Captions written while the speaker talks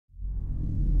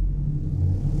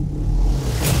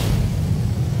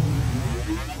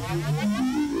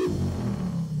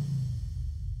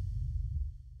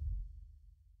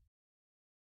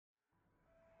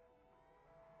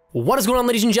What is going on,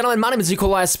 ladies and gentlemen? My name is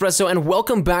Nikolai Espresso, and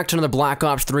welcome back to another Black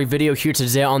Ops 3 video here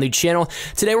today on the channel.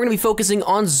 Today we're going to be focusing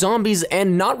on zombies,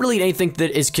 and not really anything that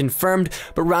is confirmed,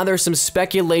 but rather some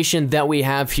speculation that we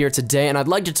have here today, and I'd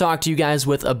like to talk to you guys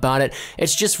about it.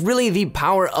 It's just really the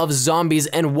power of zombies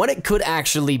and what it could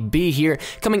actually be here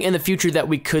coming in the future that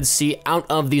we could see out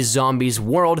of the zombies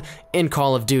world in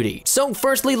Call of Duty. So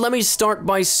firstly, let me start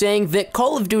by saying that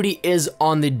Call of Duty is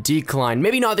on the decline.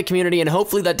 Maybe not the community, and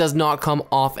hopefully that does not come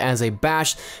off as a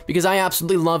bash, because I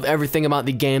absolutely love everything about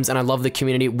the games and I love the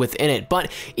community within it. But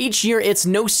each year, it's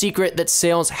no secret that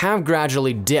sales have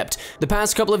gradually dipped. The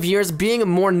past couple of years being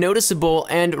more noticeable,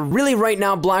 and really right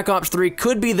now Black Ops 3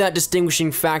 could be that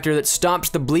distinguishing factor that stops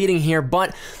the bleeding here,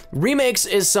 but remakes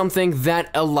is something that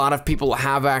a lot of people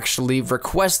have actually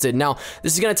requested. Now,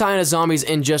 this is going to tie into zombies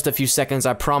in just a few seconds,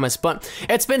 I promise, but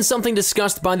it's been something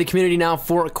discussed by the community now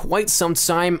for quite some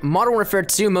time. Modern Warfare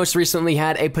 2 most recently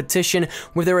had a petition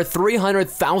where there were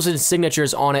 300,000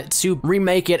 signatures on it to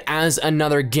remake it as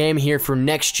another game here for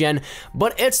next gen,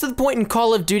 but it's to the point in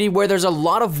Call of Duty where there's a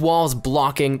lot of walls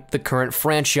blocking the current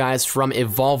franchise from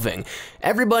evolving.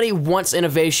 Everybody wants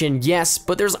innovation, yes,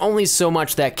 but there's only so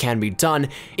much that can be done.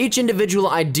 Each individual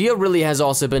idea really has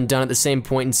also been done at the same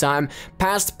point in time.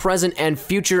 Past, present, and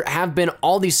future have been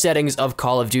all these settings of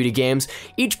Call of Duty games,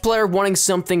 each player wanting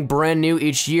something brand new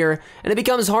each year, and it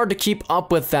becomes hard to keep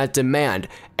up with that demand.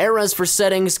 Eras for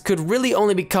settings could really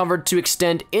only be covered to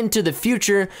extend into the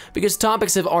future because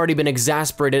topics have already been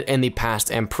exasperated in the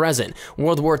past and present.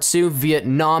 World War II,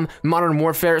 Vietnam, Modern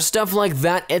Warfare, stuff like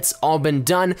that, it's all been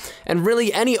done, and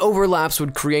really any overlaps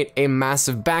would create a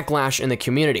massive backlash in the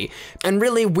community. And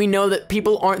really, we know that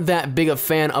people aren't that big a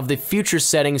fan of the future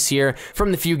settings here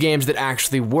from the few games that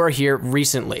actually were here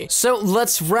recently. So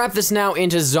let's wrap this now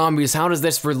into zombies. How does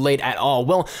this relate at all?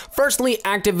 Well, firstly,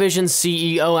 Activision's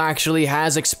CEO actually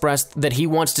has expressed that he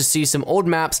wants to see some old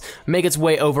maps make its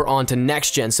way over onto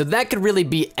next gen. So that could really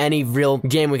be any real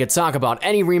game we could talk about.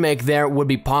 Any remake there would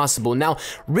be possible. Now,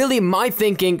 really, my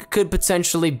thinking could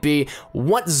potentially be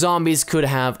what zombies could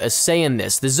have a say in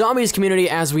this. The zombies community,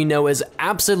 as we know, is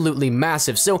absolutely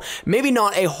massive. So maybe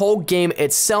not a whole game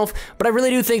itself, but I really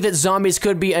do think that zombies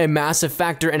could be a massive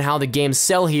factor in how the games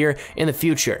sell here in the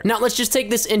future. Now, let's just take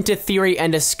this into theory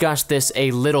and discuss this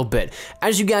a little bit.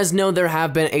 As you guys know, there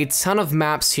have been a ton of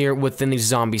maps here within the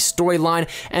zombie storyline,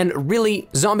 and really,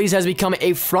 zombies has become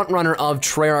a frontrunner of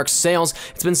Treyarch's sales.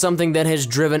 It's been something that has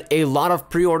driven a lot of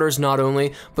pre-orders not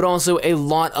only, but also a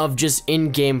lot of just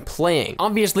in-game playing.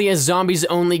 Obviously, a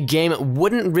zombies-only game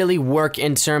wouldn't really work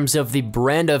in terms of the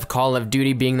brand of Call of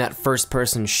Duty being that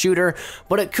first-person shooter,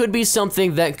 but it could be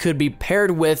something that could be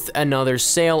paired with another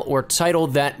sale or title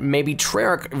that maybe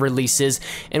Treyarch releases,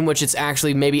 in which it's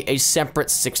actually maybe a separate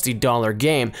 $60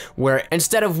 game, where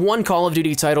instead of one Call of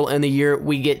Duty title in the year,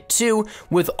 we get two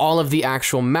with all of the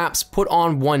actual maps put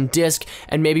on one disc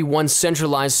and maybe one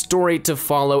centralized story to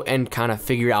follow and kind of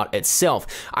figure out itself.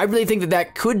 I really think that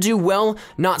that could do well,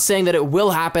 not saying that it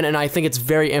will happen, and I think it's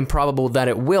very improbable that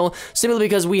it will, simply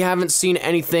because we haven't seen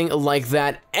anything like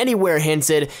that anywhere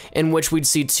hinted in which we'd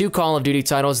see two Call of Duty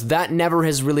titles. That never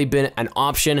has really been an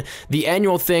option. The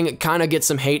annual thing kind of gets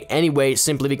some hate anyway,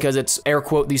 simply because it's air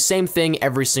quote the same thing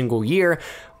every single year.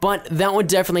 But that would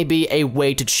definitely be a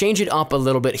way to change it up a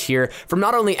little bit here from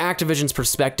not only Activision's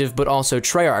perspective, but also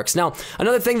Treyarch's. Now,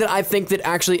 another thing that I think that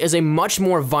actually is a much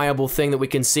more viable thing that we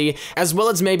can see, as well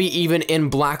as maybe even in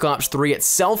Black Ops 3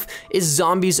 itself, is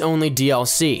zombies-only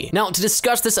DLC. Now, to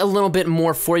discuss this a little bit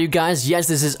more for you guys, yes,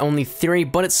 this is only theory,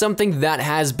 but it's something that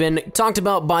has been talked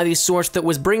about by the source that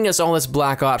was bringing us all this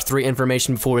Black Ops 3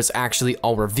 information before it's actually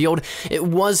all revealed. It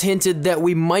was hinted that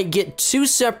we might get two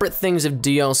separate things of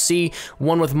DLC,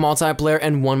 one with multiplayer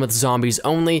and one with zombies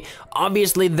only.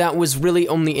 Obviously, that was really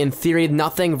only in theory.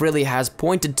 Nothing really has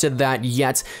pointed to that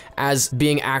yet as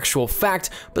being actual fact,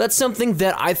 but that's something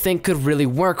that I think could really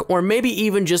work, or maybe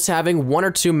even just having one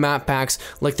or two map packs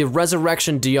like the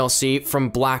Resurrection DLC from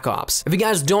Black Ops. If you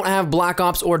guys don't have Black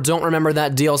Ops or don't remember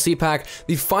that DLC pack,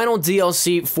 the final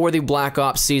DLC for the Black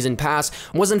Ops Season Pass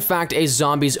was in fact a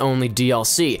zombies-only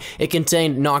DLC. It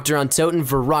contained Nocturne, Toten,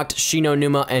 Verrucht, Shino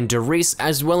Numa, and Derice,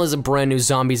 as well as a brand new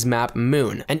zombies map,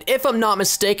 Moon. And if I'm not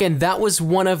mistaken, that was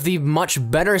one of the much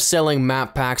better selling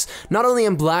map packs, not only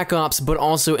in Black Ops, but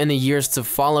also in the years to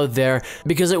follow there,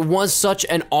 because it was such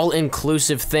an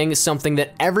all-inclusive thing, something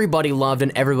that everybody loved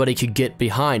and everybody could get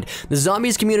behind. The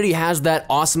zombies community has that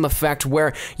awesome effect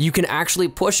where you can actually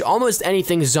push almost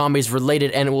anything zombies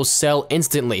related and it will sell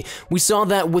instantly. We saw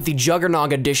that with the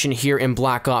Juggernaut edition here in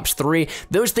Black Ops 3.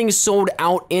 Those things sold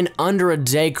out in under a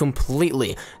day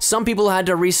completely. Some people had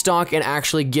to restock and actually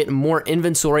actually get more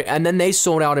inventory, and then they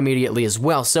sold out immediately as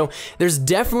well. So there's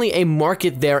definitely a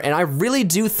market there, and I really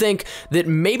do think that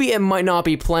maybe it might not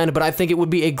be planned, but I think it would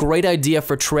be a great idea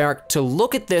for Treyarch to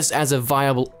look at this as a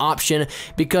viable option,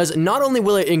 because not only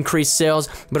will it increase sales,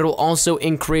 but it will also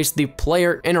increase the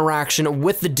player interaction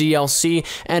with the DLC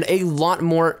and a lot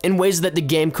more in ways that the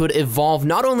game could evolve,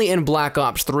 not only in Black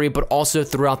Ops 3, but also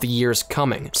throughout the years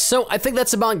coming. So I think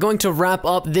that's about going to wrap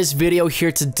up this video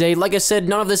here today. Like I said,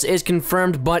 none of this is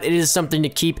confirmed, but it is something to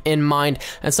keep in mind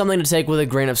and something to take with a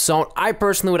grain of salt. I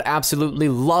personally would absolutely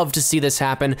love to see this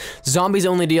happen. Zombies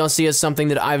only DLC is something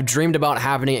that I've dreamed about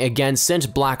happening again since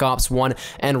Black Ops 1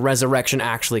 and Resurrection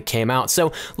actually came out.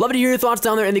 So love to hear your thoughts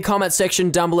down there in the comment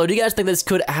section down below. Do you guys think this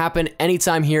could happen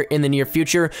anytime here in the near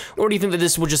future, or do you think that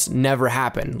this will just never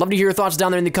happen? Love to hear your thoughts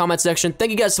down there in the comment section.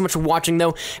 Thank you guys so much for watching though.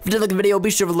 If you did like the video, be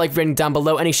sure to like rating down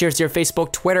below. Any shares to your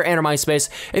Facebook, Twitter, and or MySpace.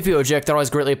 If you eject, they're always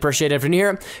greatly appreciated. If you're new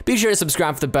here, be sure to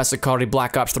subscribe for the best of quality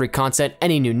Black Ops 3 content.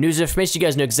 Any new news information, you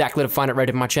guys know exactly where to find it right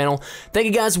in my channel. Thank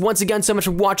you guys once again so much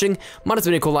for watching. My name has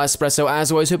been Nikolai Espresso.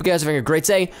 As always, hope you guys are having a great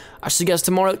day. I'll see you guys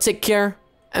tomorrow. Take care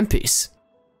and peace.